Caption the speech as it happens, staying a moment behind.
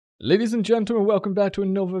Ladies and gentlemen, welcome back to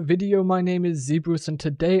another video. My name is Zebrus and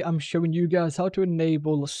today I'm showing you guys how to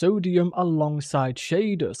enable sodium alongside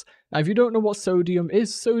shaders. Now if you don't know what sodium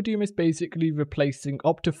is basically replacing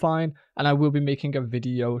Optifine, and I will be making a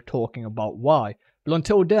video talking about why. But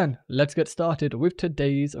until then, let's get started with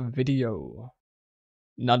today's video.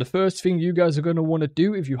 Now the first thing you guys are going to want to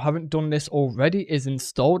do if you haven't done this already is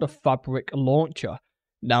install the Fabric launcher.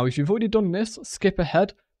 Now if you've already done this, skip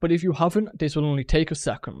ahead. But if you haven't, this will only take a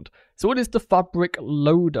second. So what is the Fabric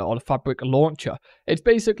loader or the Fabric launcher? It's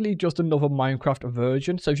basically just another Minecraft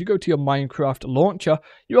version. So if you go to your Minecraft launcher,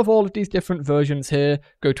 you have all of these different versions here.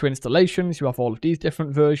 Go to installations, you have all of these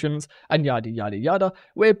different versions, and yada yada yada.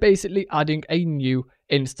 We're basically adding a new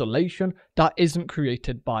installation that isn't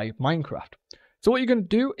created by Minecraft. So what you're going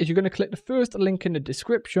to do is you're going to click the first link in the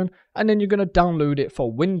description, and then you're going to download it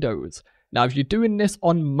for Windows. Now, if you're doing this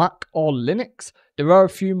on Mac or Linux, there are a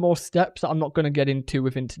few more steps that I'm not going to get into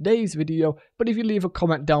within today's video, but if you leave a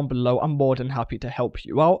comment down below, I'm more than happy to help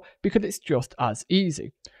you out because it's just as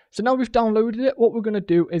easy. So now we've downloaded it, what we're going to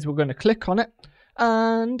do is we're going to click on it,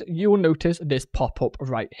 and you will notice this pop up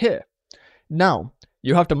right here. Now,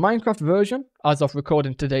 you have the Minecraft version. As of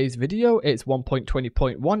recording today's video, it's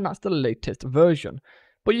 1.20.1, that's the latest version.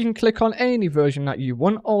 But you can click on any version that you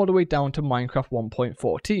want all the way down to Minecraft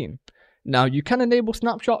 1.14. Now, you can enable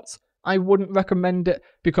snapshots. I wouldn't recommend it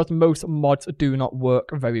because most mods do not work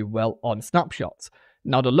very well on snapshots.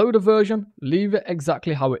 Now, the loader version, leave it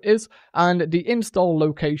exactly how it is, and the install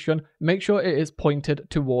location, make sure it is pointed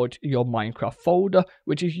towards your Minecraft folder,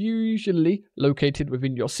 which is usually located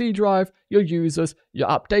within your C drive, your users,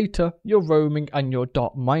 your app data, your roaming, and your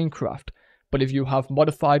 .minecraft. But if you have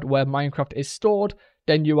modified where Minecraft is stored,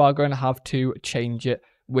 then you are going to have to change it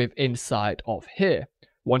with inside of here.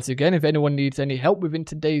 Once again, if anyone needs any help within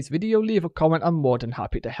today's video, leave a comment. I'm more than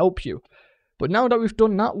happy to help you. But now that we've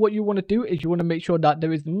done that, what you want to do is you want to make sure that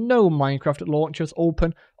there is no Minecraft launchers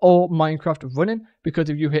open or Minecraft running,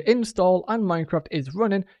 because if you hit install and Minecraft is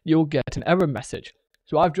running, you'll get an error message.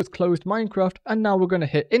 So I've just closed Minecraft, and now we're going to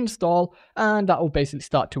hit install, and that will basically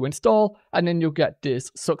start to install, and then you'll get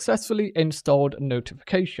this successfully installed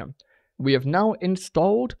notification. We have now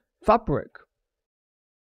installed Fabric.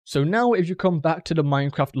 So now if you come back to the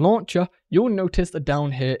Minecraft launcher, you'll notice that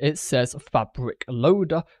down here it says Fabric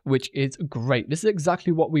loader, which is great. This is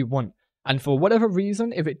exactly what we want. And for whatever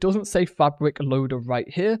reason, if it doesn't say Fabric loader right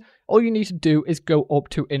here, all you need to do is go up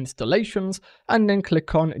to installations and then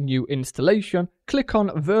click on new installation, click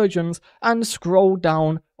on versions and scroll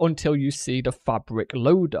down until you see the Fabric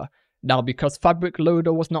loader. Now because Fabric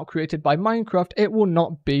loader was not created by Minecraft, it will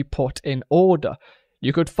not be put in order.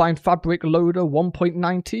 You could find Fabric Loader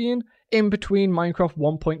 1.19 in between Minecraft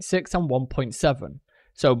 1.6 and 1.7.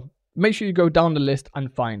 So make sure you go down the list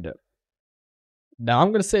and find it. Now I'm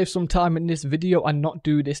going to save some time in this video and not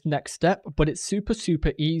do this next step, but it's super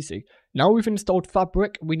easy. Now we've installed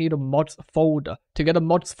Fabric, we need a mods folder. To get a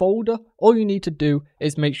mods folder, all you need to do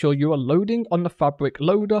is make sure you are loading on the Fabric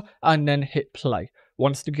loader and then hit play.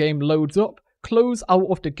 Once the game loads up, close out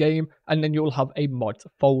of the game and then you'll have a mods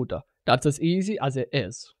folder. That's as easy as it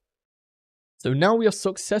is. So now we have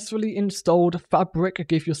successfully installed Fabric.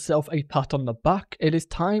 Give yourself a pat on the back. It is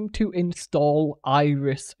time to install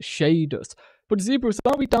Iris shaders. But Zebrus,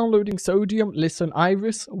 are we downloading sodium? Listen,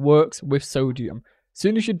 Iris works with sodium. As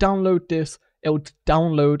soon as you download this, it'll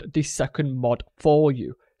download the second mod for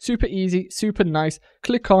you. Super easy, super nice.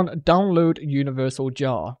 Click on download universal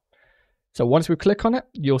jar. So once we click on it,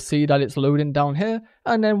 you'll see that it's loading down here.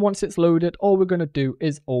 And then once it's loaded, all we're going to do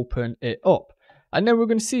is open it up. And then we're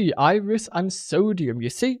going to see Iris and Sodium. You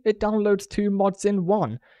see, it downloads two mods in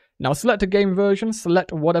one. Now select a game version,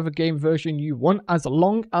 select whatever game version you want as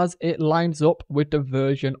long as it lines up with the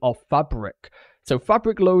version of Fabric. So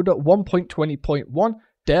Fabric Loader 1.20.1,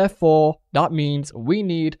 therefore that means we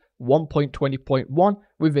need 1.20.1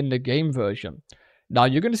 within the game version. Now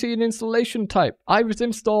you're going to see an installation type, Iris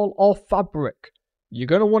install or Fabric. You're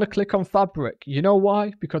going to want to click on Fabric. You know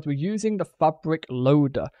why? Because we're using the Fabric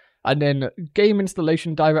loader. And then game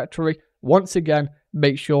installation directory, once again,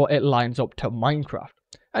 make sure it lines up to Minecraft.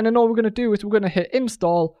 And then all we're going to do is we're going to hit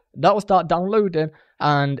install, that will start downloading,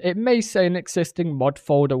 and it may say an existing mod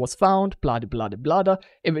folder was found, blah blah blah blah.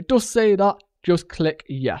 If it does say that, just click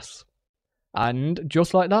yes. And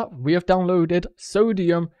just like that, we have downloaded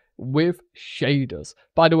Sodium with shaders.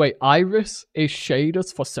 By the way, Iris is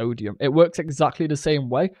shaders for Sodium. It works exactly the same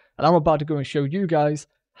way, and I'm about to go and show you guys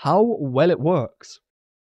how well it works.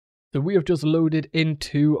 So we have just loaded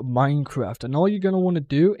into Minecraft, and all you're going to want to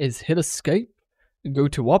do is hit escape, go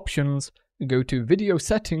to options, go to video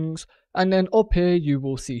settings, and then up here you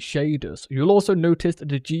will see shaders. You'll also notice that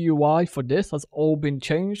the GUI for this has all been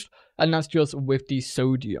changed, and that's just with the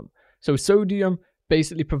sodium. So sodium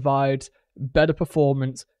basically provides better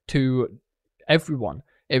performance to everyone.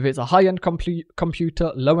 If it's a high-end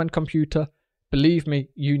computer, low-end computer, believe me,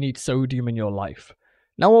 you need sodium in your life.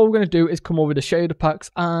 Now what we're going to do is come over to shader packs,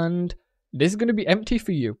 and this is going to be empty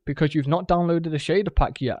for you because you've not downloaded a shader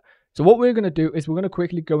pack yet. So what we're going to do is we're going to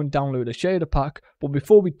quickly go and download a shader pack. But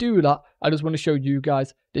before we do that, I just want to show you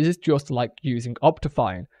guys, this is just like using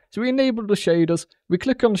Optifine. So we enable the shaders, we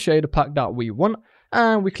click on the shader pack that we want,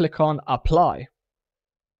 and we click on apply.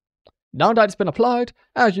 Now that it's been applied,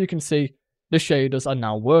 as you can see, the shaders are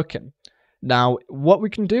now working. Now, what we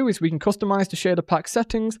can do is we can customize the shader pack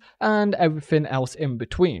settings and everything else in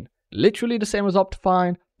between. Literally the same as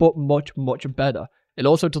Optifine, but much, much better. It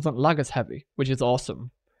also doesn't lag as heavy, which is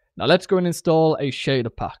awesome. Now let's go and install a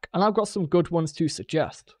shader pack, and I've got some good ones to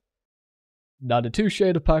suggest. Now the two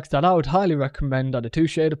shader packs that I would highly recommend are the two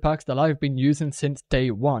shader packs that I've been using since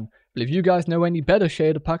day one. But if you guys know any better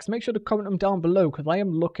shader packs, make sure to comment them down below, because I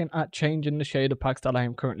am looking at changing the shader packs that I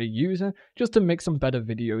am currently using just to make some better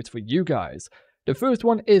videos for you guys. The first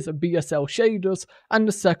one is BSL shaders, and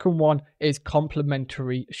the second one is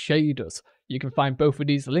complementary shaders. You can find both of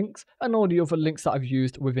these links and all the other links that I've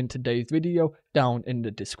used within today's video down in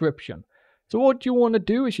the description. So what you want to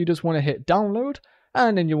do is you just want to hit download,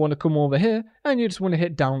 and then you want to come over here and you just want to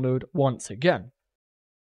hit download once again.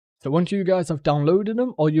 So once you guys have downloaded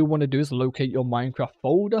them, all you want to do is locate your Minecraft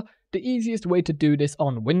folder. The easiest way to do this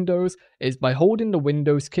on Windows is by holding the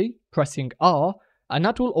Windows key, pressing R, and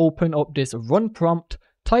that will open up this run prompt.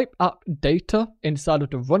 Type app data inside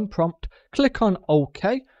of the run prompt, click on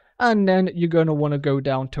OK, and then you're going to want to go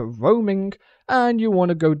down to roaming, and you want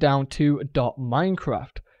to go down to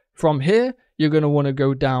 .minecraft. From here, you're going to want to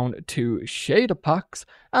go down to shader packs,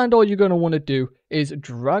 and all you're going to want to do is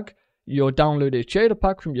drag your downloaded shader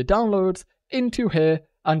pack from your downloads into here,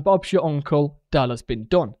 and Bob's your uncle, that has been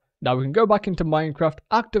done. Now we can go back into Minecraft,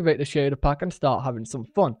 activate the shader pack, and start having some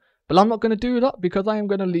fun. But I'm not going to do that because I am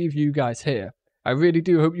going to leave you guys here. I really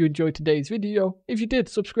do hope you enjoyed today's video. If you did,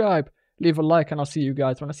 subscribe, leave a like, and I'll see you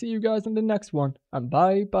guys when I see you guys in the next one. And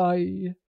bye bye.